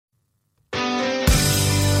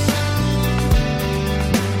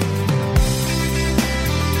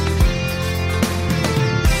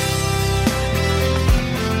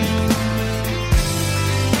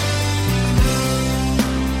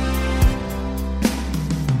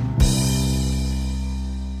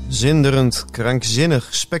Zinderend,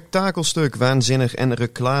 krankzinnig, spektakelstuk, waanzinnig en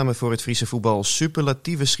reclame voor het Friese voetbal.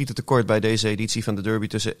 Superlatieven schieten tekort bij deze editie van de derby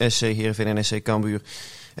tussen SC Heerenveen en SC Cambuur.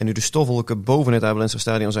 En nu de stofwolken boven het Abe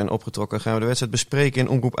Lenstra-stadion zijn opgetrokken, gaan we de wedstrijd bespreken in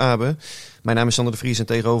Omroep Abe. Mijn naam is Sander de Vries en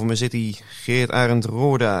tegenover me zit hij Geert Arend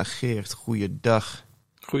Roda. Geert, goeiedag.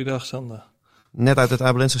 Goeiedag Sander. Net uit het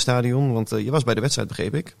Abe Lenstra-stadion, want je was bij de wedstrijd,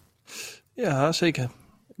 begreep ik. Ja, zeker.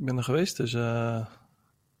 Ik ben er geweest, dus zo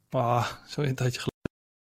een tijdje geleden.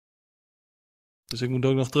 Dus ik moet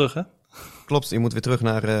ook nog terug, hè? Klopt, je moet weer terug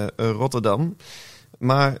naar Rotterdam.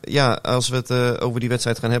 Maar ja, als we het over die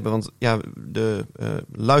wedstrijd gaan hebben, want ja, de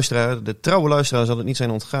trouwe luisteraar zal het niet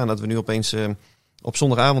zijn ontgaan dat we nu opeens op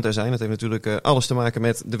zondagavond er zijn. Dat heeft natuurlijk alles te maken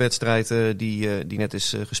met de wedstrijd die net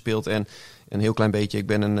is gespeeld. En een heel klein beetje, ik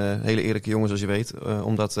ben een hele eerlijke jongen zoals je weet,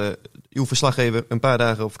 omdat uw verslaggever een paar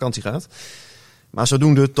dagen op vakantie gaat. Maar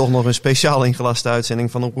zodoende toch nog een speciaal ingelaste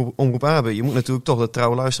uitzending van Omroep Abe. Je moet natuurlijk toch dat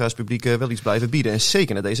trouwe luisteraarspubliek wel iets blijven bieden. En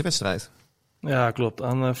zeker naar deze wedstrijd. Ja, klopt.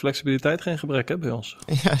 Aan flexibiliteit geen gebrek, hè, bij ons.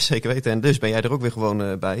 Ja, zeker weten. En dus ben jij er ook weer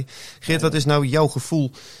gewoon bij. Geert, wat is nou jouw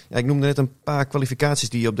gevoel? Ja, ik noemde net een paar kwalificaties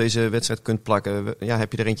die je op deze wedstrijd kunt plakken. Ja,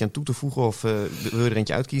 heb je er eentje aan toe te voegen of wil je er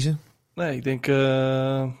eentje uitkiezen? Nee, ik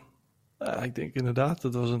denk inderdaad,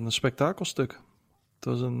 het was een spektakelstuk.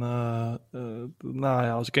 Het was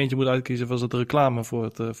als ik eentje moet uitkiezen, was het reclame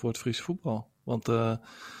voor het Friese voetbal. Want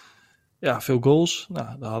veel goals.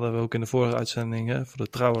 Nou, dat hadden we ook in de vorige uitzending voor de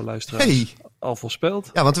trouwe luisteraars al voorspeld.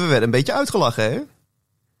 Ja, want we werden een beetje uitgelachen, hè?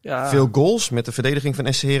 Ja. Veel goals met de verdediging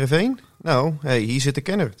van SC Heerenveen. Nou, hier zit de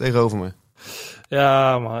kenner tegenover me.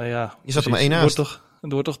 Ja, maar ja. Je zat er maar één naast.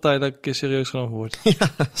 Het wordt toch tijd dat ik een keer serieus genomen word. Ja,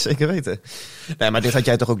 zeker weten. Nee, maar dit had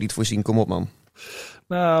jij toch ook niet voorzien? Kom op, man.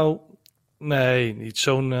 Nou, nee, niet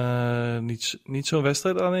zo'n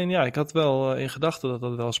wedstrijd. Alleen ja, ik had wel in gedachten dat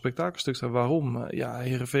dat wel een spektakelstuk zou. Waarom?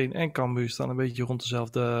 Heerenveen en Cambuur staan een beetje rond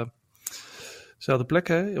dezelfde plek,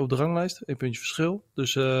 hè, op de ranglijst. 1 puntje verschil.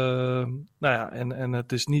 Dus en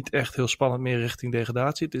het is niet echt heel spannend meer richting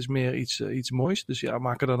degradatie. Het is meer iets moois. Dus ja,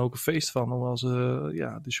 maak er dan ook een feest van. Als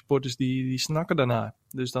de supporters die snakken daarna.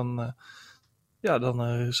 Dus dan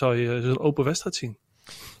zal je een open wedstrijd zien.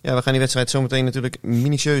 Ja, we gaan die wedstrijd zometeen natuurlijk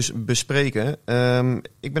minutieus bespreken.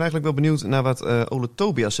 Ik ben eigenlijk wel benieuwd naar wat Ole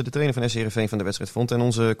Tobias, de trainer van SC Heerenveen, van de wedstrijd vond. En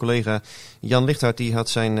onze collega Jan Lichthart die had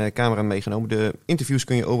zijn camera meegenomen. De interviews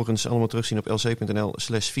kun je overigens allemaal terugzien op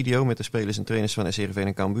lc.nl/video met de spelers en trainers van SC Heerenveen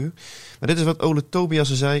en Cambuur. Maar dit is wat Ole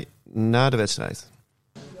Tobias zei na de wedstrijd.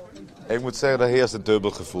 Ik moet zeggen, dat heerst een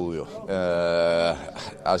dubbel gevoel, joh.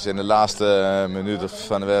 Als je in de laatste minuten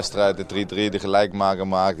van de wedstrijd de 3-3 de gelijkmaker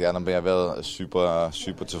maakt, ja, dan ben je wel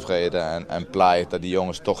super tevreden en blij dat die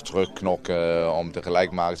jongens toch terugknokken om de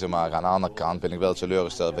gelijkmaker te maken. Aan de andere kant ben ik wel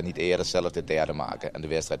teleurgesteld dat we niet eerder zelf de derde maken en de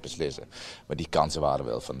wedstrijd beslissen. Maar die kansen waren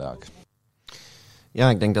wel vandaag. Ja,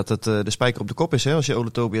 ik denk dat het de spijker op de kop is, hè, als je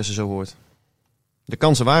Ole Tobias er zo hoort. De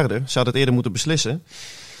kansen waren er, ze had het eerder moeten beslissen.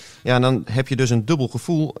 Ja, en dan heb je dus een dubbel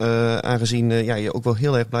gevoel, aangezien je ook wel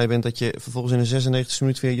heel erg blij bent dat je vervolgens in de 96e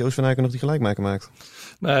minuut weer Joost van Aken nog die gelijkmaker maakt.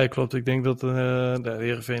 Nee, klopt. Ik denk dat de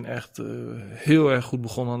Heerenveen echt heel erg goed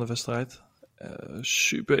begon aan de wedstrijd.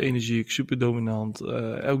 Super energiek, super dominant.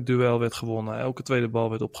 Elk duel werd gewonnen, elke tweede bal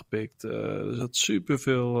werd opgepikt. Er zat super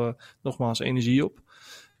veel, nogmaals, energie op.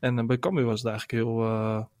 En bij Cambuur was het eigenlijk heel,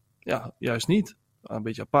 juist niet. Een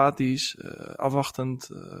beetje apathisch, afwachtend,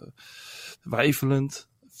 weifelend.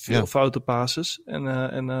 Veel foute passes.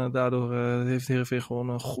 En daardoor heeft Heerenveen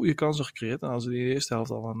gewoon goede kansen gecreëerd. En als ze in de eerste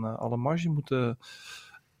helft al een marge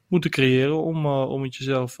moeten creëren om het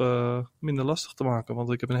jezelf minder lastig te maken.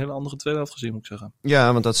 Want ik heb een hele andere tweede helft gezien, moet ik zeggen.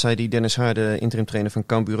 Ja, want dat zei die Dennis Haar, de interim trainer van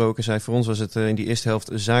Cambuur ook. En zei, voor ons was het in die eerste helft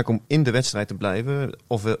zaak om in de wedstrijd te blijven.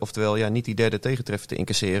 Oftewel, niet die derde tegentreffer te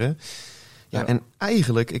incasseren. Ja, en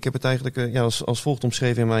eigenlijk, ik heb het eigenlijk als volgt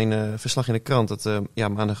omschreven in mijn verslag in de krant. Dat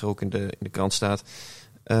maandag ook in de krant staat.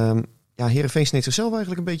 Heerenveen sneed zichzelf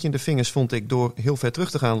eigenlijk een beetje in de vingers, vond ik, door heel ver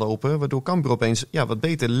terug te gaan lopen. Waardoor Cambuur opeens wat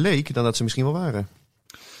beter leek dan dat ze misschien wel waren.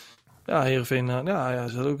 Ja, Heerenveen,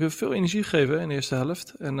 ze hadden ook veel energie gegeven in de eerste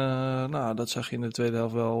helft. En dat zag je in de tweede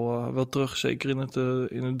helft wel terug, zeker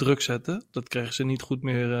in het druk zetten. Dat kregen ze niet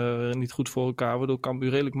goed voor elkaar, waardoor Cambuur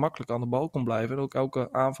redelijk makkelijk aan de bal kon blijven. En ook elke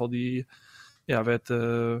aanval die werd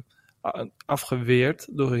afgeweerd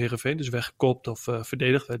door Heerenveen, dus weggekopt of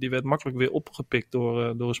verdedigd werd, die werd makkelijk weer opgepikt door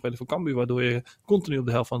een speler van Cambuur, waardoor je continu op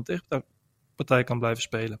de helft van de tegenpartij kan blijven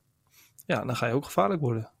spelen. Ja, dan ga je ook gevaarlijk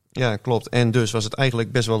worden. Ja, klopt. En dus was het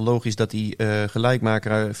eigenlijk best wel logisch dat die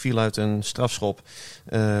gelijkmaker viel uit een strafschop.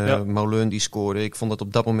 Molen die scoorde. Ik vond dat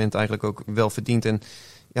op dat moment eigenlijk ook wel verdiend. En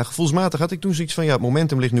gevoelsmatig had ik toen zoiets van, het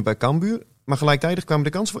momentum ligt nu bij Cambuur, maar gelijktijdig kwamen de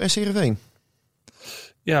kansen voor SC Heerenveen.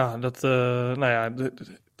 Ja,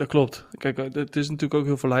 dat klopt. Kijk, het is natuurlijk ook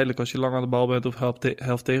heel verleidelijk als je lang aan de bal bent op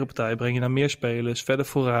helft tegenpartij. Breng je naar meer spelers, verder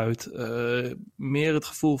vooruit. Meer het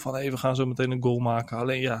gevoel van, we gaan zo meteen een goal maken.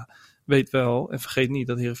 Alleen ja, weet wel en vergeet niet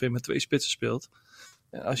dat Heerenveen met 2 spitsen speelt.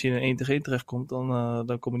 Als je in een 1-tegen-1 terechtkomt,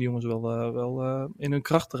 dan komen die jongens wel in hun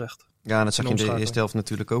kracht terecht. Ja, dat zag je in de eerste helft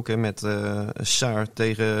natuurlijk ook. Hè, met Saar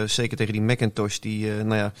zeker tegen die McIntosh. Die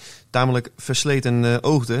tamelijk versleten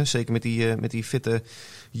oogde. Zeker met die fitte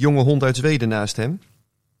jonge hond uit Zweden naast hem.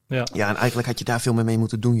 Ja, en eigenlijk had je daar veel meer mee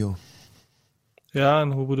moeten doen, joh. Ja,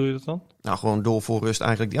 en hoe bedoel je dat dan? Nou, gewoon door voor rust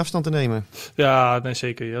eigenlijk die afstand te nemen. Ja, nee,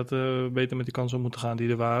 zeker. Je had beter met die kansen om moeten gaan die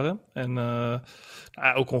er waren. En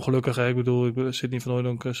ook ongelukkig. Hè? Ik bedoel, Sidney van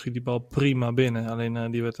Hooijdonk schiet die bal prima binnen.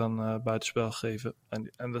 Alleen die werd dan buitenspel gegeven.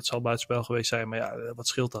 En dat zal buitenspel geweest zijn. Maar ja, wat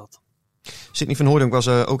scheelt dat? Sidney van Hooijdonk was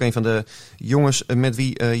ook een van de jongens met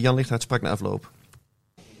wie Jan Lichthart sprak na afloop.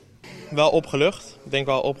 Wel opgelucht. Ik denk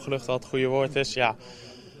wel opgelucht wat het goede woord is. Ja,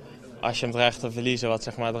 als je hem dreigt te verliezen, wat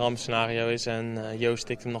zeg maar het rampscenario is. En Joost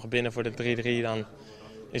tikt hem nog binnen voor de 3-3. Dan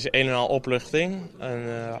is er een en al opluchting.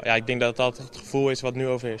 En ik denk dat dat het gevoel is wat nu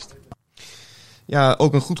overheerst. Ja,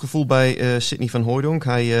 ook een goed gevoel bij Sidney van Hooijdonk.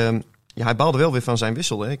 Hij baalde wel weer van zijn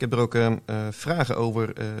wissel. Hè. Ik heb er ook vragen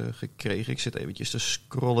over gekregen. Ik zit eventjes te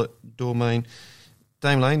scrollen door mijn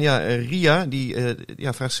timeline. Ja, Ria die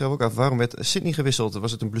vraagt zichzelf ook af, waarom werd Sidney gewisseld?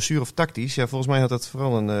 Was het een blessure of tactisch? Ja, volgens mij had het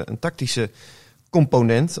vooral een tactische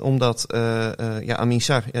component. Omdat Amin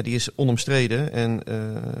Sarr, die is onomstreden. En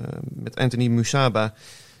met Anthony Musaba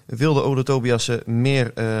wilde Odo Tobiasse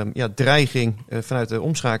meer dreiging vanuit de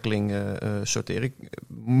omschakeling sorteren.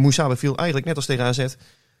 Musaba viel eigenlijk net als tegen AZ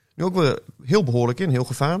nu ook weer heel behoorlijk in, heel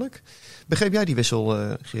gevaarlijk. Begreep jij die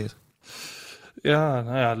wissel, Geert? Ja,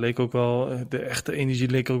 het leek ook wel, de echte energie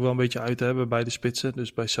leek er ook wel een beetje uit te hebben bij de spitsen.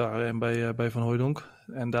 Dus bij Sarr en bij Van Hooijdonk.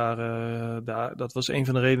 En dat was een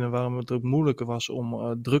van de redenen waarom het ook moeilijker was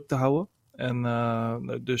om druk te houden.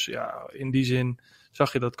 En dus ja, in die zin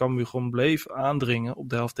zag je dat Cambuur gewoon bleef aandringen op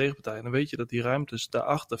de helft tegenpartij. En dan weet je dat die ruimtes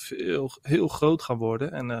daarachter heel groot gaan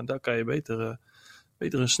worden. En daar kan je beter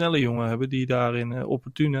een snelle jongen hebben die daarin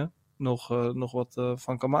opportune nog wat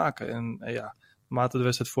van kan maken. En naarmate de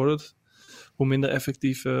wedstrijd vordert, hoe minder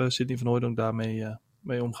effectief Sidney van Hooijdonk daarmee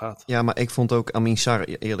mee omgaat. Ja, maar ik vond ook Amin Sarr,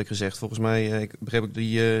 eerlijk gezegd. Volgens mij, ik begreep ook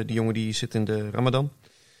die jongen die zit in de Ramadan.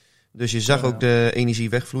 Dus je zag ook de energie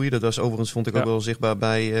wegvloeien. Dat was overigens, vond ik ook wel zichtbaar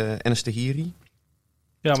bij Enes Tahiri.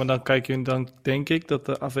 Ja, maar dan denk ik dat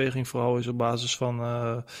de afweging vooral is op basis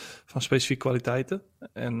van specifieke kwaliteiten.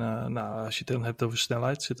 En als je het dan hebt over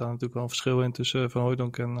snelheid, zit daar natuurlijk wel een verschil in tussen Van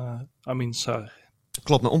Hooijdonk en Amin Sarr.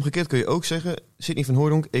 Klopt, maar omgekeerd kun je ook zeggen, Sidney van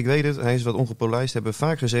Hooijdonk, ik weet het, hij is wat ongepolijst, hebben we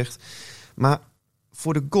vaak gezegd. Maar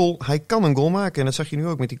voor de goal, hij kan een goal maken. En dat zag je nu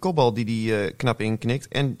ook met die kopbal die hij knap inknikt.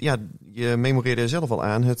 En ja, je memoreerde zelf al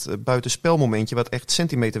aan het buitenspelmomentje wat echt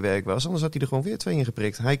centimeterwerk was. Anders had hij er gewoon weer 2 in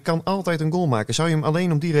geprikt. Hij kan altijd een goal maken. Zou je hem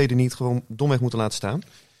alleen om die reden niet gewoon domweg moeten laten staan?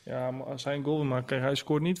 Ja, maar als hij een goal maakt, hij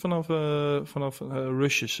scoort niet vanaf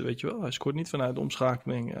rushes, weet je wel. Hij scoort niet vanuit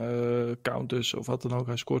omschakeling, counters of wat dan ook.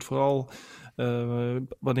 Hij scoort vooral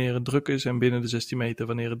wanneer het druk is en binnen de 16 meter,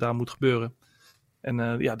 wanneer het daar moet gebeuren. En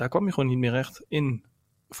daar kwam je gewoon niet meer echt in,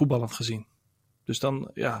 voetballend gezien. Dus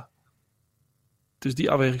dan, dus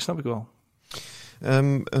die afweging snap ik wel.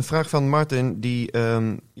 Een vraag van Martin, die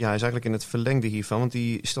is eigenlijk in het verlengde hiervan, want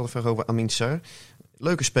die stelt een vraag over Amin Sarr.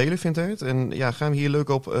 Leuke speler vindt hij het en gaan we hier leuk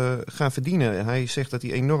op gaan verdienen. Hij zegt dat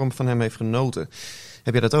hij enorm van hem heeft genoten.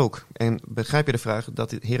 Heb jij dat ook? En begrijp je de vraag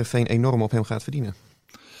dat Heerenveen enorm op hem gaat verdienen?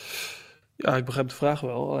 Ja, ik begrijp de vraag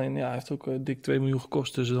wel. Alleen hij heeft ook dik 2 miljoen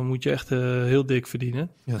gekost. Dus dan moet je echt heel dik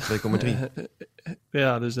verdienen. Ja, 2,3.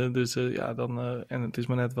 Ja, dan... en het is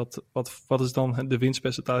maar net wat is dan de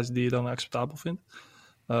winstpercentage die je dan acceptabel vindt.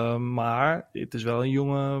 Maar het is wel een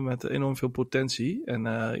jongen met enorm veel potentie. En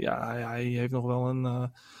hij heeft nog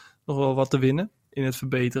wel wat te winnen in het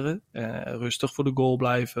verbeteren. Rustig voor de goal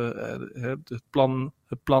blijven.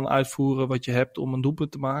 Het plan uitvoeren wat je hebt om een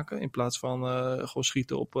doelpunt te maken. In plaats van gewoon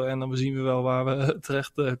schieten op en dan zien we wel waar we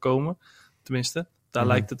terecht komen. Tenminste, daar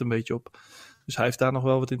lijkt het een beetje op. Dus hij heeft daar nog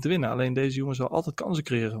wel wat in te winnen. Alleen deze jongen zal altijd kansen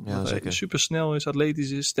creëren. Omdat hij super snel is,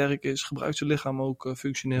 atletisch is, sterk is. Gebruikt zijn lichaam ook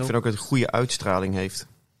functioneel. Ik vind ook dat hij een goede uitstraling heeft.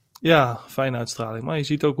 Ja, fijne uitstraling. Maar je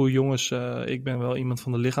ziet ook hoe jongens... ik ben wel iemand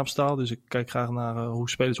van de lichaamstaal. Dus ik kijk graag naar hoe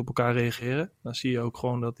spelers op elkaar reageren. Dan zie je ook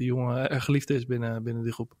gewoon dat die jongen erg geliefd is binnen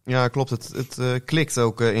die groep. Ja, klopt. Het klikt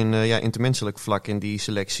ook in het menselijk vlak in die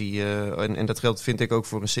selectie. En dat geldt vind ik ook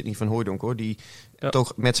voor een Sidney van Hooijdonk, hoor. Die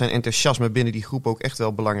toch met zijn enthousiasme binnen die groep ook echt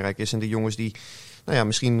wel belangrijk is. En de jongens die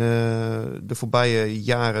misschien de voorbije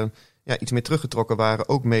jaren iets meer teruggetrokken waren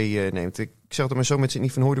ook meeneemt. Ik zeg het maar zo met Sidney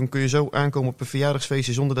van Hooijdonk, kun je zo aankomen op een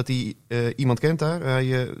verjaardagsfeestje zonder dat hij iemand kent daar.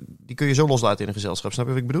 Die kun je zo loslaten in een gezelschap. Snap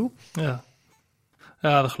je wat ik bedoel?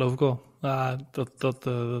 Ja, dat geloof ik wel. Ja,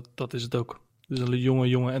 dat is het ook. Het is een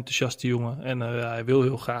jonge, enthousiaste jongen. En hij wil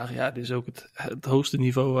heel graag. Ja, dit is ook het hoogste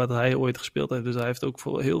niveau wat hij ooit gespeeld heeft. Dus hij heeft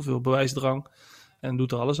ook heel veel bewijsdrang. En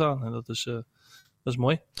doet er alles aan. En dat is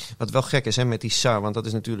mooi. Wat wel gek is met die Saar. Want dat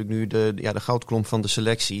is natuurlijk nu de goudklomp van de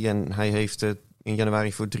selectie. En hij heeft in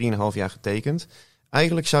januari voor 3,5 jaar getekend.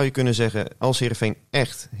 Eigenlijk zou je kunnen zeggen, als Heerenveen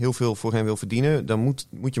echt heel veel voor hem wil verdienen, dan moet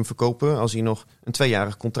je hem verkopen als hij nog een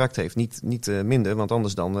 2-jarig contract heeft. Niet minder, want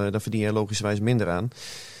anders dan verdien je logischerwijs minder aan.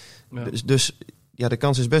 Ja. Dus de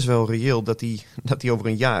kans is best wel reëel dat hij over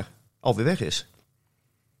een jaar alweer weg is.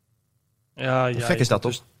 Ja, gek is dat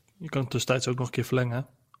toch? Je kan het tussentijds ook nog een keer verlengen.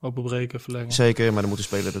 Openbreken, verlengen. Zeker, maar dan moet de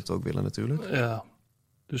speler dat ook willen natuurlijk. Ja.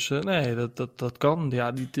 Dus nee, dat kan.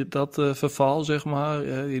 Ja, dat verval, zeg maar,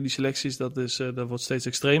 die selecties, dat wordt steeds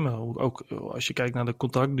extremer. Ook als je kijkt naar de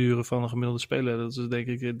contractduren van een gemiddelde speler, dat is denk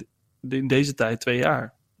ik in deze tijd 2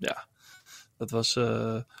 jaar. Ja, dat was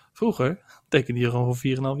vroeger, tekende je gewoon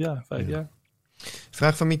voor 4,5 jaar, 5 jaar.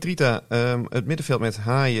 Vraag van Mitrita. Het middenveld met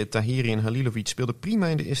Haaien, Tahiri en Halilovic speelde prima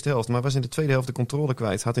in de eerste helft, maar was in de tweede helft de controle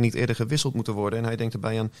kwijt. Had er niet eerder gewisseld moeten worden. En hij denkt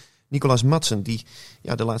erbij aan Nicolas Madsen, die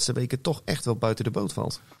de laatste weken toch echt wel buiten de boot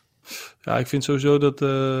valt. Ja, ik vind sowieso dat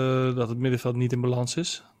het middenveld niet in balans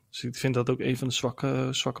is. Dus ik vind dat ook een van de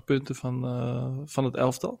zwakke punten van het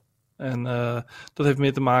elftal. En dat heeft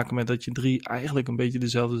meer te maken met dat je 3 eigenlijk een beetje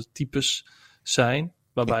dezelfde types zijn.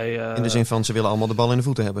 Waarbij, in de zin van, ze willen allemaal de bal in de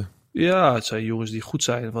voeten hebben. Ja, het zijn jongens die goed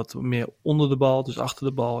zijn, wat meer onder de bal, dus achter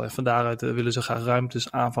de bal. En van daaruit willen ze graag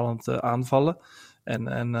ruimtes aanvallend aanvallen. En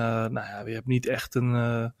je hebt niet echt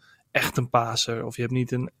een paser, of je hebt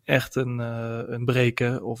niet een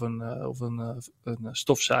breker, of een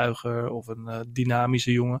stofzuiger, of een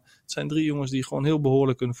dynamische jongen. Het zijn 3 jongens die gewoon heel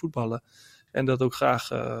behoorlijk kunnen voetballen. En dat ook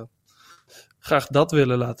graag dat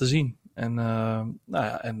willen laten zien. En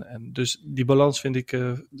dus die balans vind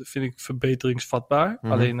ik verbeteringsvatbaar.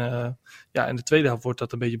 Mm-hmm. Alleen in de tweede helft wordt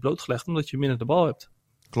dat een beetje blootgelegd omdat je minder de bal hebt.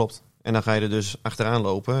 Klopt. En dan ga je er dus achteraan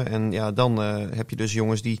lopen. En dan heb je dus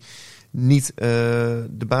jongens die niet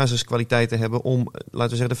de basiskwaliteiten hebben om, laten we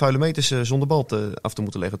zeggen, de vuile meters zonder bal af te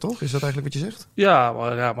moeten leggen, toch? Is dat eigenlijk wat je zegt? Ja,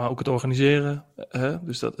 maar ook het organiseren.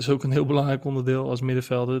 Dus dat is ook een heel belangrijk onderdeel als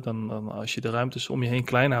middenvelder. Dan als je de ruimtes om je heen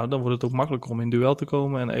klein houdt, dan wordt het ook makkelijker om in duel te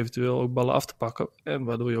komen en eventueel ook ballen af te pakken. En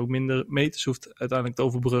waardoor je ook minder meters hoeft uiteindelijk te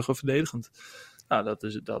overbruggen verdedigend. Nou,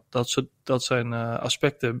 dat zijn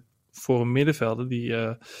aspecten voor een middenvelder die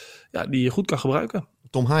je goed kan gebruiken.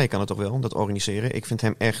 Tom Haaien kan het toch wel, dat organiseren. Ik vind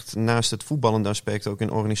hem echt naast het voetballende aspect ook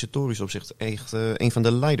in organisatorisch opzicht echt een van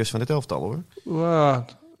de leiders van dit elftal, hoor. Wow.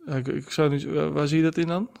 Ik zou niet, waar zie je dat in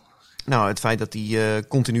dan? Nou, het feit dat hij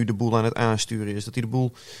continu de boel aan het aansturen is. Dat hij de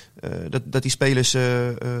boel, dat hij spelers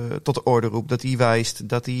tot de orde roept. Dat hij wijst.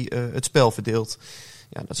 Dat hij het spel verdeelt.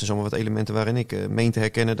 Ja, dat zijn zomaar wat elementen waarin ik meen te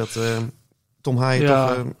herkennen dat Tom Haaien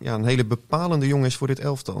toch een hele bepalende jongen is voor dit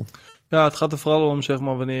elftal. Ja, het gaat er vooral om, zeg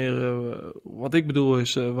maar, wat ik bedoel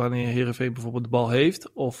is wanneer Heerenveen bijvoorbeeld de bal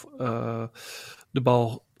heeft of de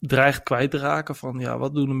bal dreigt kwijt te raken. Van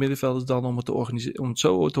wat doen de middenvelders dan om het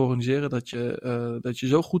zo te organiseren dat je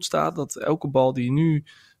zo goed staat dat elke bal die nu,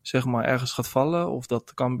 zeg maar, ergens gaat vallen of dat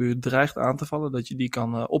de Cambuur dreigt aan te vallen, dat je die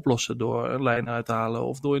kan oplossen door een lijn uit te halen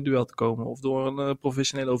of door in duel te komen of door een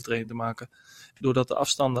professionele overtreding te maken. Doordat de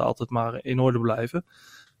afstanden altijd maar in orde blijven.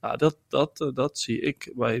 Nou, dat zie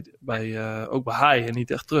ik ook bij Haaien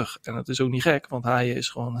niet echt terug. En het is ook niet gek, want Haaien is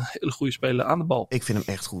gewoon een hele goede speler aan de bal. Ik vind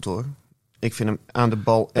hem echt goed, hoor. Ik vind hem aan de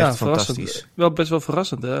bal echt fantastisch. Wel best wel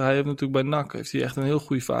verrassend, hè? Hij heeft natuurlijk bij NAC heeft hij echt een heel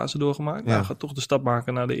goede fase doorgemaakt. Ja. Hij gaat toch de stap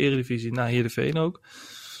maken naar de Eredivisie, naar Heerenveen ook.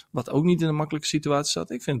 Wat ook niet in een makkelijke situatie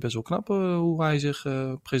zat. Ik vind het best wel knap hoe hij zich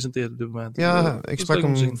presenteert op dit moment. Ja, ik sprak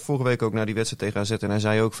hem vorige week ook naar die wedstrijd tegen AZ. En hij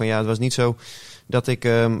zei ook van het was niet zo dat ik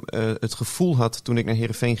het gevoel had toen ik naar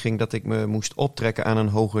Heerenveen ging dat ik me moest optrekken aan een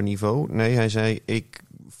hoger niveau. Nee, hij zei ik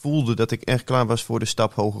voelde dat ik echt klaar was voor de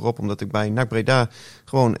stap hogerop. Omdat ik bij NAC Breda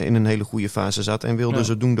gewoon in een hele goede fase zat. En wilde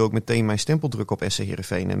zodoende ook meteen mijn stempel drukken op SC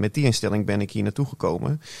Heerenveen. En met die instelling ben ik hier naartoe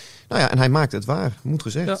gekomen. Nou ja, en hij maakt het waar, moet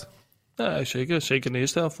gezegd. Ja, zeker. Zeker in de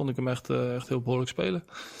eerste helft vond ik hem echt heel behoorlijk spelen.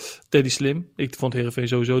 Deed hij slim. Ik vond Heerenveen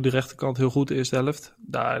sowieso de rechterkant heel goed de eerste helft.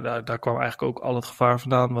 Daar kwam eigenlijk ook al het gevaar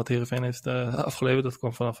vandaan wat Heerenveen heeft afgeleverd. Dat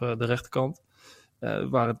kwam vanaf de rechterkant.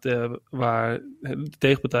 Waar de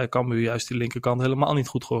tegenpartij Cambuur juist die linkerkant helemaal niet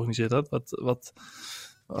goed georganiseerd had. Wat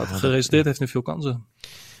geresulteerd heeft in veel kansen.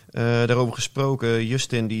 Daarover gesproken,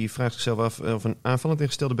 Justin die vraagt zichzelf af of een aanvallend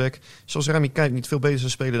ingestelde back zoals Rami Kuyt niet veel beter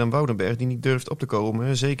zou spelen dan Woudenberg, die niet durft op te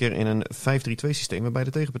komen. Zeker in een 5-3-2 systeem waarbij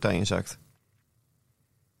de tegenpartij inzakt.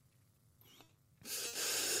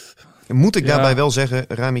 Moet ik daarbij wel zeggen,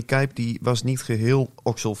 Rami Kuyt die was niet geheel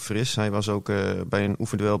okselfris. Hij was ook bij een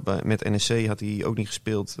oefenduel met NEC had hij ook niet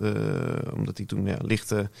gespeeld. Omdat hij toen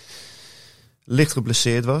licht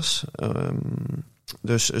geblesseerd was.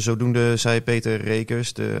 Dus zodoende zei Peter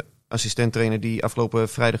Rekers, de assistenttrainer die afgelopen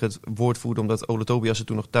vrijdag het woord voerde omdat Ole Tobias er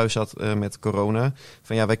toen nog thuis zat met corona.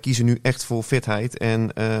 Van ja, wij kiezen nu echt voor fitheid en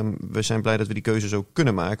we zijn blij dat we die keuze zo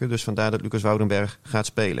kunnen maken. Dus vandaar dat Lucas Woudenberg gaat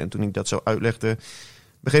spelen. En toen ik dat zo uitlegde,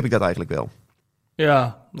 begreep ik dat eigenlijk wel.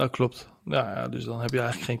 Ja, dat klopt. Ja, dus dan heb je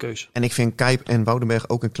eigenlijk geen keuze. En ik vind Kuyt en Woudenberg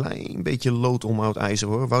ook een klein beetje lood om oud ijzer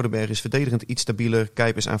hoor. Woudenberg is verdedigend iets stabieler.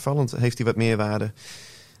 Kuyt is aanvallend, heeft hij wat meerwaarde.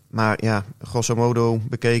 Maar ja, grosso modo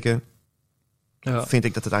bekeken vind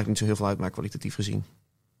ik dat het eigenlijk niet zo heel veel uitmaakt kwalitatief gezien.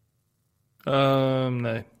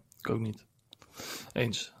 Nee, ik ook niet.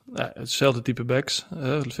 Eens. Ja, hetzelfde type backs.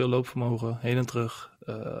 Veel loopvermogen, heen en terug.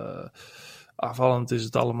 Aanvallend is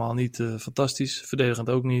het allemaal niet fantastisch. Verdedigend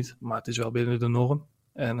ook niet. Maar het is wel binnen de norm.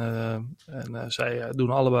 En zij doen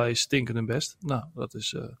allebei stinkend hun best. Nou, dat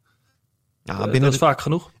is... dat is vaak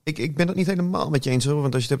genoeg. Ik ben het niet helemaal met je eens hoor.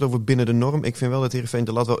 Want als je het hebt over binnen de norm. Ik vind wel dat Heerenveen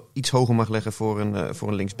de lat wel iets hoger mag leggen voor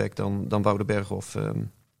een linksback dan Woudenberg of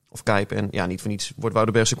Kuyt. En ja, niet voor niets wordt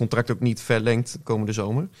Woudenberg zijn contract ook niet verlengd komende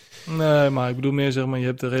zomer. Nee, maar ik bedoel meer zeg maar, je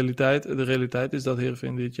hebt de realiteit. De realiteit is dat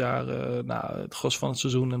Heerenveen dit jaar het gros van het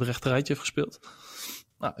seizoen in de rechterrijtje heeft gespeeld.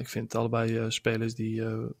 Nou, ik vind het allebei spelers die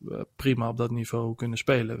prima op dat niveau kunnen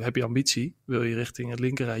spelen. Heb je ambitie? Wil je richting het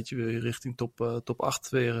linkerrijtje? Wil je richting top 8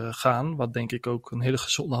 weer gaan? Wat denk ik ook een hele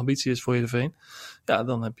gezonde ambitie is voor Heerenveen. Ja,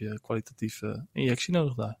 dan heb je kwalitatief injectie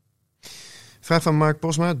nodig daar. Vraag van Mark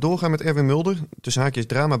Posma. Doorgaan met Erwin Mulder. Tussen haakjes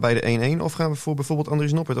drama bij de 1-1. Of gaan we voor bijvoorbeeld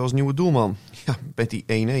Andries Noppert als nieuwe doelman? Ja, met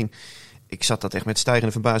die 1-1. Ik zat dat echt met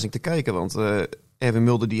stijgende verbazing te kijken. Want Erwin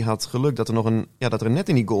Mulder die had geluk dat er dat er net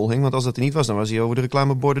in die goal hing. Want als dat er niet was, dan was hij over de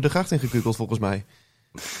reclameborden de gracht ingekukeld volgens mij.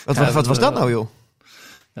 Wat was dat nou, joh? Ja,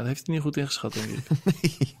 dat heeft hij niet goed ingeschat, denk ik.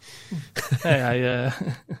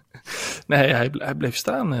 Nee, hij bleef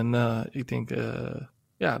staan. En ik denk,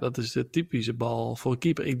 dat is de typische bal voor een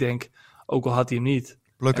keeper. Ik denk, ook al had hij hem niet,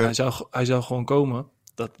 hij zou gewoon komen,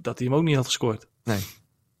 dat hij hem ook niet had gescoord. Nee.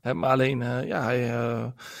 Maar alleen,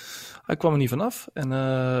 hij kwam er niet vanaf. En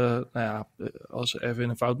als Erwin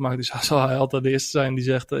een fout maakt, zal hij altijd de eerste zijn die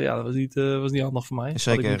zegt, dat was niet handig voor mij.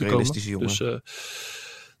 Zeker een realistische jongen.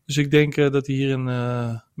 Dus ik denk dat hij hier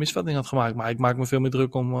een misvatting had gemaakt. Maar ik maak me veel meer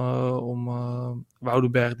druk om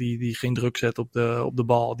Woudenberg die geen druk zet op de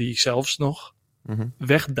bal. Die zelfs nog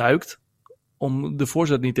wegduikt om de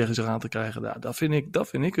voorzet niet tegen zich aan te krijgen. Dat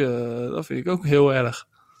vind ik ook heel erg.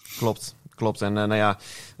 Klopt. En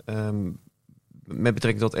met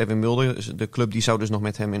betrekking tot Erwin Mulder, de club die zou dus nog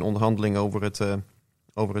met hem in onderhandeling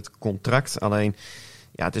over het contract. Alleen,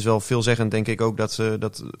 ja, het is wel veelzeggend denk ik ook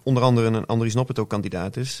dat onder andere een Andries Noppert ook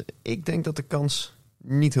kandidaat is. Ik denk dat de kans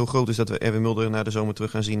niet heel groot is dat we Erwin Mulder na de zomer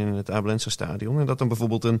terug gaan zien in het Abe Lenstra-stadion. En dat dan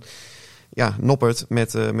bijvoorbeeld een Noppert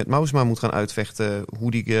met Mousma moet gaan uitvechten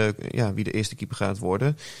wie de eerste keeper gaat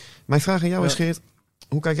worden. Mijn vraag aan jou is, Geert,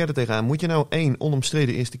 hoe kijk jij er tegenaan? Moet je nou één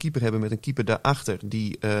onomstreden eerste keeper hebben met een keeper daarachter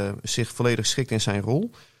die zich volledig schikt in zijn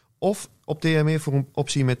rol? Of opteer jij meer voor een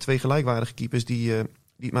optie met twee gelijkwaardige keepers die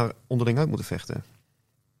het maar onderling uit moeten vechten?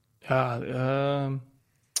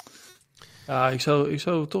 Ik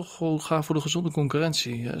zou toch gewoon gaan voor de gezonde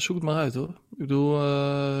concurrentie. Zoek het maar uit hoor. Ik bedoel,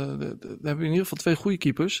 dan heb je in ieder geval twee goede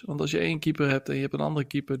keepers. Want als je één keeper hebt en je hebt een andere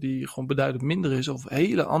keeper die gewoon beduidend minder is of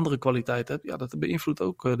hele andere kwaliteit hebt, dat beïnvloedt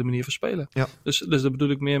ook de manier van spelen. Ja. Dus daar bedoel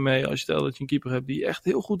ik meer mee als je stelt dat je een keeper hebt die echt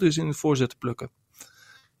heel goed is in het voorzetten plukken.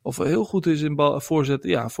 Of heel goed is in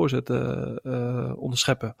voorzetten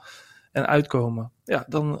onderscheppen. En uitkomen. Ja,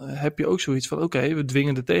 dan heb je ook zoiets van, oké, we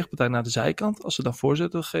dwingen de tegenpartij naar de zijkant. Als ze dan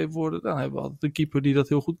voorzetten gegeven worden, dan hebben we altijd een keeper die dat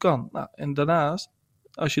heel goed kan. Nou, en daarnaast,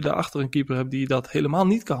 als je daarachter een keeper hebt die dat helemaal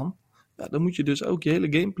niet kan, dan moet je dus ook je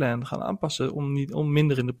hele gameplan gaan aanpassen om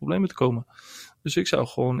minder in de problemen te komen. Dus ik zou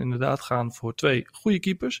gewoon inderdaad gaan voor twee goede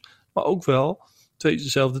keepers, maar ook wel twee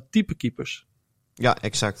dezelfde type keepers. Ja,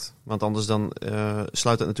 exact. Want anders dan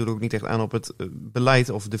sluit het natuurlijk ook niet echt aan op het beleid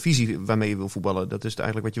of de visie waarmee je wil voetballen. Dat is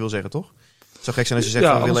eigenlijk wat je wil zeggen, toch? Het zou gek zijn als je zegt...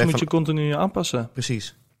 Ja, anders moet je continu aanpassen.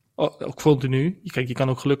 Precies. Ook continu. Kijk, je kan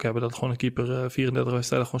ook geluk hebben dat gewoon een keeper 34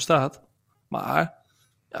 wedstrijden gewoon staat. Maar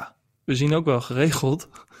we zien ook wel geregeld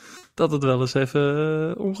dat het wel eens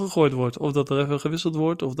even omgegooid wordt. Of dat er even gewisseld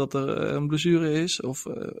wordt. Of dat er een blessure is. Of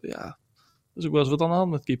dat is ook wel eens wat aan de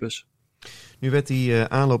hand met keepers. Nu werd die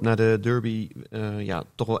aanloop naar de derby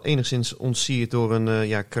toch wel enigszins ontsierd door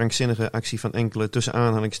een krankzinnige actie van enkele tussen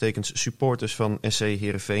aanhalingstekens supporters van SC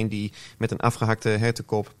Heerenveen die met een afgehakte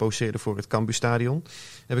hertenkop poseerden voor het Cambuurstadion.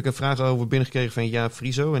 Heb ik een vraag over binnengekregen van Jaap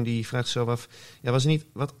Frieso en die vraagt zichzelf af, was er niet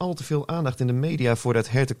wat al te veel aandacht in de media voor dat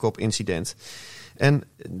hertenkop-incident? En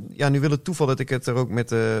nu wil het toeval dat ik het er ook met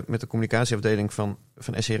de communicatieafdeling van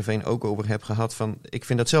SC Heerenveen ook over heb gehad. Ik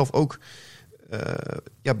vind dat zelf ook,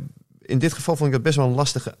 in dit geval vond ik dat best wel een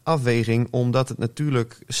lastige afweging, omdat het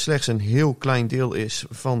natuurlijk slechts een heel klein deel is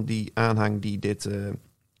van die aanhang die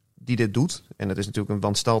dit doet. En dat is natuurlijk een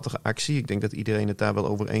wanstaltige actie. Ik denk dat iedereen het daar wel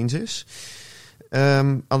over eens is.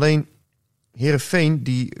 Alleen Heerenveen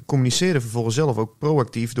die communiceerde vervolgens zelf ook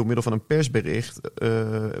proactief door middel van een persbericht,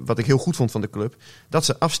 wat ik heel goed vond van de club, dat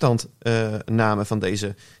ze afstand namen van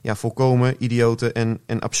deze volkomen idiote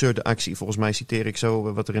en absurde actie. Volgens mij citeer ik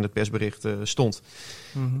zo wat er in het persbericht stond.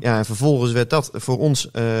 Mm-hmm. Ja, en vervolgens werd dat voor ons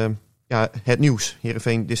het nieuws.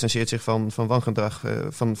 Heerenveen distanceert zich van wangedrag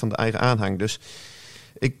van de eigen aanhang. Dus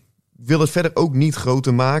ik wil het verder ook niet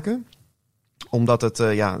groter maken, omdat het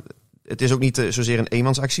het is ook niet zozeer een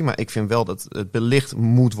eenmansactie, maar ik vind wel dat het belicht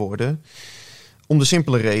moet worden. Om de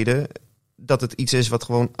simpele reden dat het iets is wat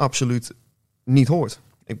gewoon absoluut niet hoort.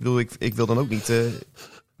 Ik bedoel, ik wil dan ook niet...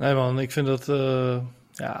 Nee man, ik vind dat...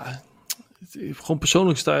 gewoon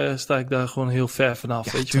persoonlijk sta ik daar gewoon heel ver vanaf.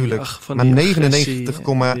 Ja, weet je, tuurlijk.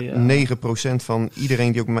 Maar 99,9% van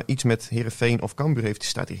iedereen die ook maar iets met Heerenveen of Cambuur heeft, die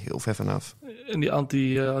staat hier heel ver vanaf. En die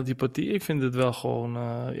antipathie, ik vind het wel gewoon...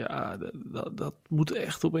 dat moet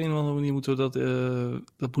echt op een of andere manier...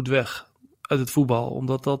 Dat moet weg uit het voetbal.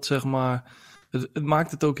 Omdat dat, zeg maar... Het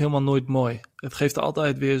maakt het ook helemaal nooit mooi. Het geeft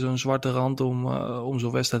altijd weer zo'n zwarte rand om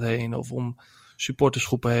zo'n wedstrijd heen. Of om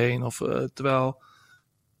supportersgroepen heen. Terwijl...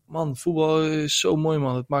 Man, voetbal is zo mooi,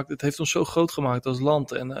 man. Het heeft ons zo groot gemaakt als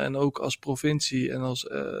land en ook als provincie en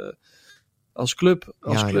als club,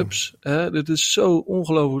 clubs. Hè? Dit is zo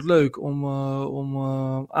ongelooflijk leuk om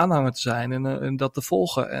aanhanger te zijn en dat te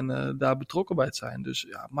volgen en daar betrokken bij te zijn. Dus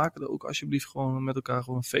maak er ook alsjeblieft gewoon met elkaar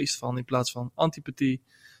gewoon een feest van in plaats van antipathie.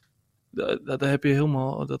 Daar heb je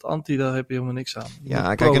helemaal, daar heb je helemaal niks aan.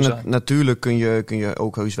 Ja, kijk, en natuurlijk kun je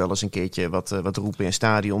ook heus wel eens een keertje wat roepen in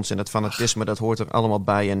stadions. En dat fanatisme, dat hoort er allemaal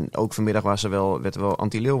bij. En ook vanmiddag werd er wel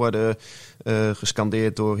anti-Leeuwarden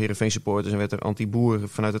gescandeerd door Heerenveen supporters. En werd er anti-Boer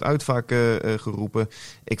vanuit het uitvak geroepen.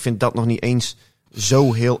 Ik vind dat nog niet eens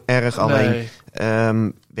zo heel erg. Alleen,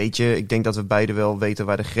 weet je, ik denk dat we beide wel weten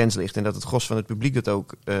waar de grens ligt. En dat het gros van het publiek dat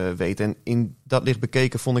ook weet. En in dat licht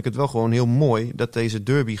bekeken vond ik het wel gewoon heel mooi dat deze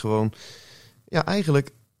derby gewoon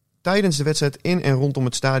eigenlijk tijdens de wedstrijd in en rondom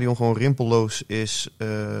het stadion gewoon rimpelloos is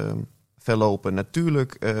verlopen.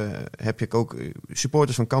 Natuurlijk heb je ook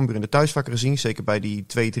supporters van Cambuur in de thuisvakken gezien. Zeker bij die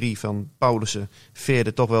 2-3 van Paulussen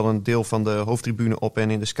veerde toch wel een deel van de hoofdtribune op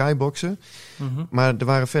en in de skyboxen. Mm-hmm. Maar er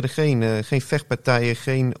waren verder geen vechtpartijen,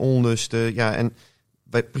 geen onlust. En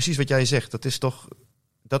precies wat jij zegt, dat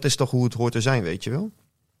is toch hoe het hoort te zijn, weet je wel?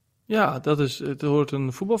 Ja, het hoort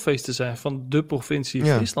een voetbalfeest te zijn van de provincie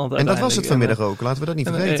Friesland. En dat was het vanmiddag ook, laten we dat niet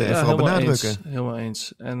vergeten. En vooral benadrukken. Helemaal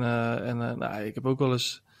eens. Ik heb ook wel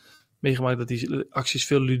eens meegemaakt dat die acties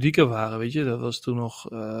veel ludieker waren, weet je. Dat was toen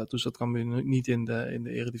zat Cambuur niet in de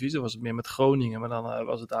Eredivisie, dan was het meer met Groningen. Maar dan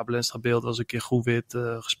was het Abe Lenstra-beeld, was een keer groen-wit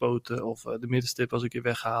gespoten, of de middenstip was een keer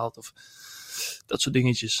weggehaald, of dat soort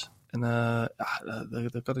dingetjes. En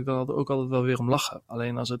daar kan ik dan ook altijd wel weer om lachen.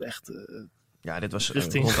 Alleen als het echt... dit was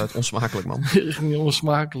ronduit onsmakelijk, man. Richting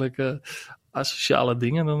asociale asociale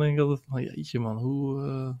dingen, dan denk ik altijd, jeetje man, hoe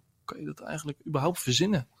kan je dat eigenlijk überhaupt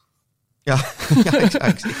verzinnen?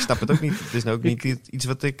 Ik snap het ook niet. Het is nou ook niet iets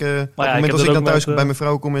wat ik... op het moment als ik dan thuis bij mijn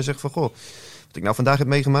vrouw kom en zeg van... Goh, wat ik nou vandaag heb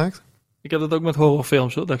meegemaakt... Ik heb dat ook met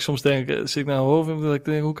horrorfilms, hoor. Dat ik soms denk, zit ik naar een horrorfilm... dat ik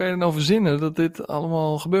denk, hoe kan je nou verzinnen dat dit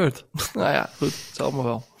allemaal gebeurt? Nou ja, goed, het zal allemaal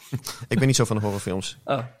wel. Ik ben niet zo van de horrorfilms.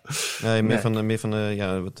 Oh. Nee, meer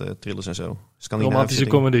van wat thrillers en zo. Romantische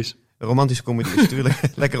comedies. Romantische comedies, natuurlijk.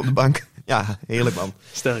 Lekker op de bank. Ja, heerlijk, man.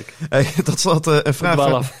 Sterk. Tot slot een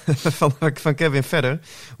vraag van Kevin verder.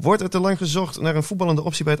 Wordt er te lang gezocht naar een voetballende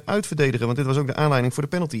optie bij het uitverdedigen? Want dit was ook de aanleiding voor de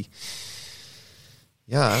penalty.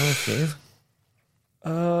 Ja, Kev.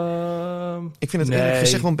 Ik vind het eerlijk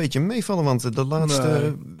gezegd wel een beetje meevallen. Want de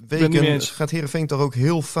laatste weken gaat Heerenveen toch ook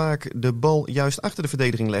heel vaak de bal juist achter de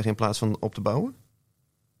verdediging leggen in plaats van op te bouwen?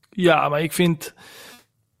 Ja, maar ik vind...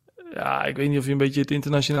 Ja, ik weet niet of je een beetje het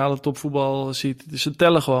internationale topvoetbal ziet. Dus ze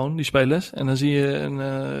tellen gewoon, die spelers. En dan zie je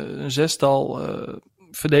een zestal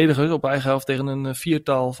verdedigers op eigen helft tegen een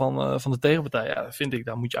viertal van de tegenpartij. Ja, dat vind ik,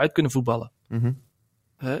 daar moet je uit kunnen voetballen. Mm-hmm.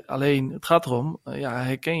 Alleen, het gaat erom,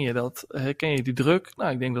 herken je dat? Herken je die druk?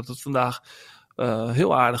 Nou, ik denk dat het vandaag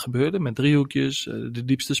heel aardig gebeurde. Met driehoekjes, de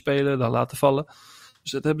diepste speler, dan laten vallen.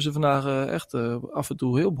 Dus dat hebben ze vandaag echt af en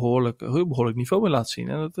toe heel behoorlijk niveau in laten zien.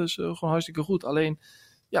 En dat is gewoon hartstikke goed. Alleen,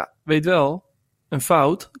 ja, weet wel, een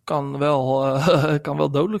fout kan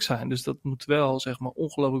wel dodelijk zijn. Dus dat moet wel, zeg maar,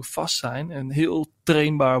 ongelooflijk vast zijn. En heel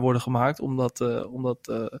trainbaar worden gemaakt om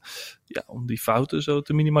die fouten zo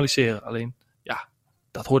te minimaliseren. Alleen, ja,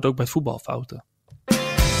 dat hoort ook bij het voetbal, fouten.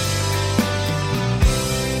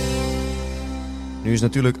 Nu is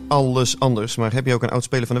natuurlijk alles anders, maar heb je ook een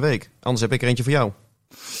oud-speler van de week? Anders heb ik er eentje voor jou.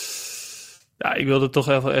 Ja, ik wilde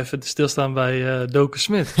toch even stilstaan bij Doken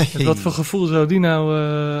Smit. Hey. Wat voor gevoel zou die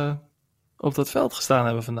nou op dat veld gestaan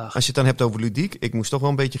hebben vandaag? Als je het dan hebt over ludiek, ik moest toch wel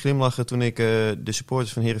een beetje glimlachen toen ik de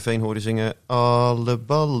supporters van Heerenveen hoorde zingen alle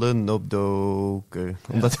ballen op Doken.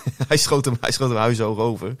 Omdat hij schoot hem huishoog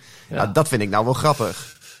over. Ja, dat vind ik nou wel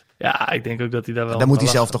grappig. Ja, ik denk ook dat hij daar wel... Daar moet hij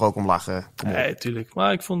zelf toch ook om lachen? Nee, tuurlijk.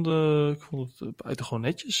 Maar ik vond het buitengewoon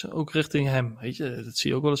netjes. Ook richting hem. Weet je, dat zie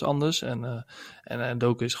je ook wel eens anders. En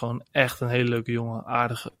Doken is gewoon echt een hele leuke jongen.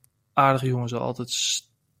 Aardige jongen. Zal altijd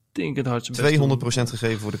stinkend hard zijn best 200%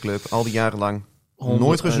 gegeven voor de club. Al die jaren lang.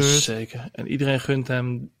 Nooit gezeurd. Zeker. En iedereen gunt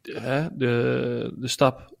hem de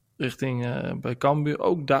stap richting bij Cambuur.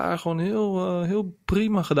 Ook daar gewoon heel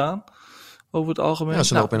prima gedaan. Over het algemeen. Ja,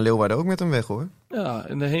 ze lopen in Leeuwarden ook met hem weg, hoor. Ja,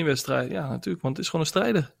 in de heenwedstrijd. Ja, natuurlijk. Want het is gewoon een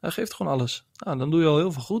strijder. Hij geeft gewoon alles. Nou, dan doe je al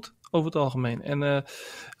heel veel goed. Over het algemeen. En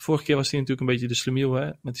vorige keer was hij natuurlijk een beetje de slemiel, hè.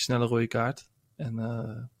 Met die snelle rode kaart.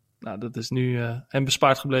 En dat is nu hem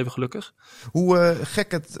bespaard gebleven, gelukkig. Hoe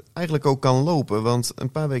gek het eigenlijk ook kan lopen. Want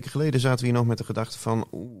een paar weken geleden zaten we hier nog met de gedachte van...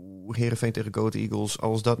 Heerenveen tegen Go Ahead Eagles.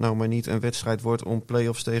 Als dat nou maar niet een wedstrijd wordt om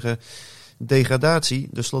play-offs tegen degradatie.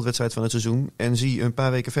 De slotwedstrijd van het seizoen. En zie een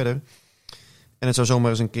paar weken verder... En het zou zomaar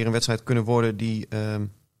eens een keer een wedstrijd kunnen worden die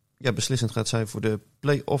beslissend gaat zijn voor de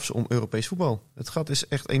play-offs om Europees voetbal. Het gat is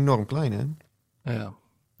echt enorm klein, hè?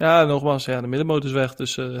 Ja, nogmaals, de middenmoot is weg.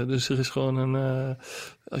 Dus er is gewoon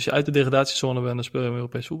als je uit de degradatiezone bent, dan speel je om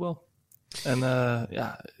Europees voetbal. En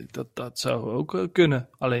dat zou ook kunnen.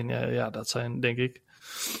 Alleen, dat zijn, denk ik,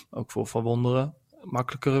 ook voor Van Wonderen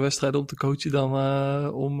makkelijkere wedstrijden om te coachen dan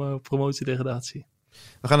om promotie-degradatie.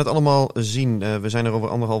 We gaan het allemaal zien. We zijn er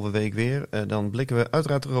over 1,5 week weer. Dan blikken we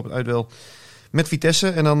uiteraard terug op het uitduel met Vitesse.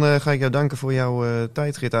 En dan ga ik jou danken voor jouw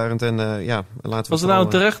tijd, Grit Arend. En laten we... Was het nou een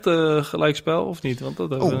terecht gelijkspel of niet? Want dat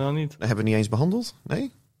hebben we nou niet. Dat hebben we niet eens behandeld.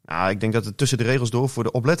 Nee? Nou, ik denk dat het tussen de regels door voor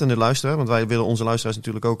de oplettende luisteraar. Want wij willen onze luisteraars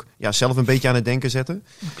natuurlijk ook zelf een beetje aan het denken zetten.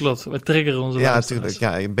 Klopt, we triggeren onze luisteraars. Ja, natuurlijk.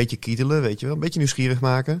 Ja, een beetje kietelen, weet je wel. Een beetje nieuwsgierig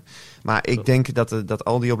maken. Maar ik denk dat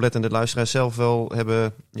al die oplettende luisteraars zelf wel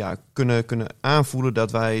hebben kunnen aanvoelen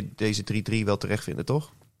dat wij deze 3-3 wel terecht vinden,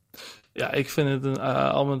 toch? Ja, ik vind het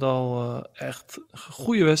al met al echt een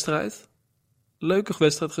goede wedstrijd. Leuke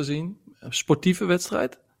wedstrijd gezien. Een sportieve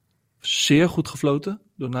wedstrijd. Zeer goed gefloten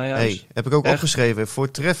door Nijhuis. Heb ik ook opgeschreven.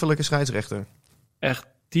 Voortreffelijke scheidsrechter. Echt,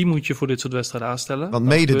 die moet je voor dit soort wedstrijden aanstellen. Want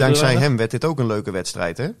mede dankzij hem werd dit ook een leuke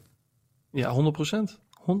wedstrijd, hè? Ja, 100%.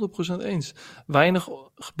 100% eens. Weinig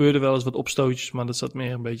gebeurde wel eens wat opstootjes, maar dat zat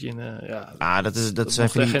meer een beetje in... dat zijn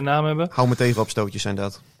geen naam hebben. Hou me tegen opstootjes zijn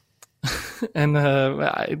dat. En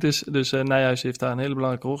dus Nijhuis heeft daar een hele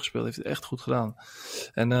belangrijke rol gespeeld. Heeft het echt goed gedaan.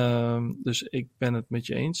 En dus ik ben het met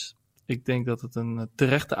je eens. Ik denk dat het een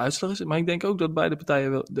terechte uitslag is. Maar ik denk ook dat beide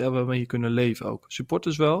partijen wel mee kunnen leven ook.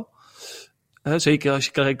 Supporters wel. Zeker als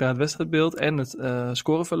je kijkt naar het wedstrijdbeeld en het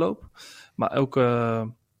scoreverloop. Maar ook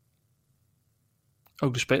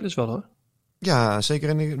de spelers wel, hoor. Ja, zeker.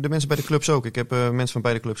 En de mensen bij de clubs ook. Ik heb mensen van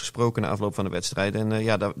beide clubs gesproken na afloop van de wedstrijd. En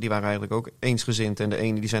die waren eigenlijk ook eensgezind. En de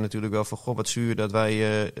ene die zei natuurlijk wel van... Goh, wat zuur dat wij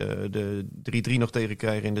de 3-3 nog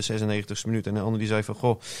tegenkrijgen in de 96e minuut. En de andere die zei van...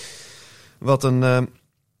 Goh,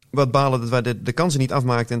 wat balen dat wij de kansen niet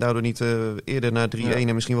afmaakten... en daardoor niet eerder naar 3-1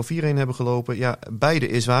 en misschien wel 4-1 hebben gelopen. Ja, beide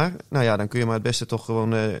is waar. Nou ja, dan kun je maar het beste toch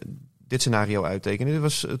gewoon... dit scenario uittekenen. Dit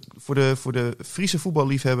was voor de Friese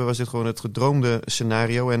voetballiefhebber was dit gewoon het gedroomde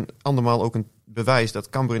scenario. En andermaal ook een bewijs dat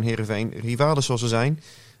Cambuur en Heerenveen, rivalen zoals ze zijn,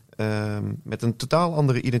 met een totaal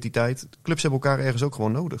andere identiteit. Clubs hebben elkaar ergens ook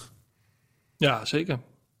gewoon nodig. Ja, zeker.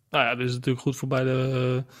 Nou ja, dit is natuurlijk goed voor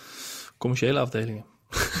beide commerciële afdelingen.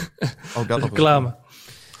 Ook dat reclame.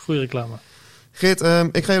 Goede reclame. Geert,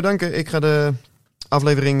 ik ga jou danken. Ik ga de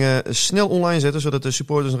aflevering snel online zetten, zodat de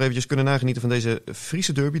supporters nog eventjes kunnen nagenieten van deze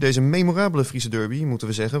Friese derby. Deze memorabele Friese derby, moeten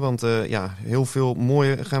we zeggen. Want heel veel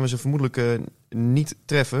mooie gaan we ze vermoedelijk niet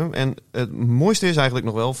treffen. En het mooiste is eigenlijk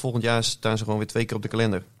nog wel, volgend jaar staan ze gewoon weer 2 keer op de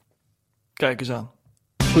kalender. Kijk eens aan.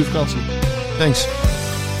 Goeie vakantie. Thanks.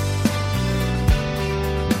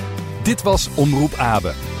 Dit was Omroep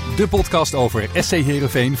Abe. De podcast over SC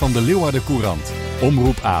Heerenveen van de Leeuwarden Courant.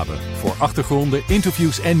 Omroep Abe. Voor achtergronden,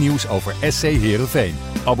 interviews en nieuws over SC Heerenveen.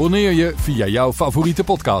 Abonneer je via jouw favoriete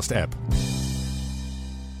podcast-app.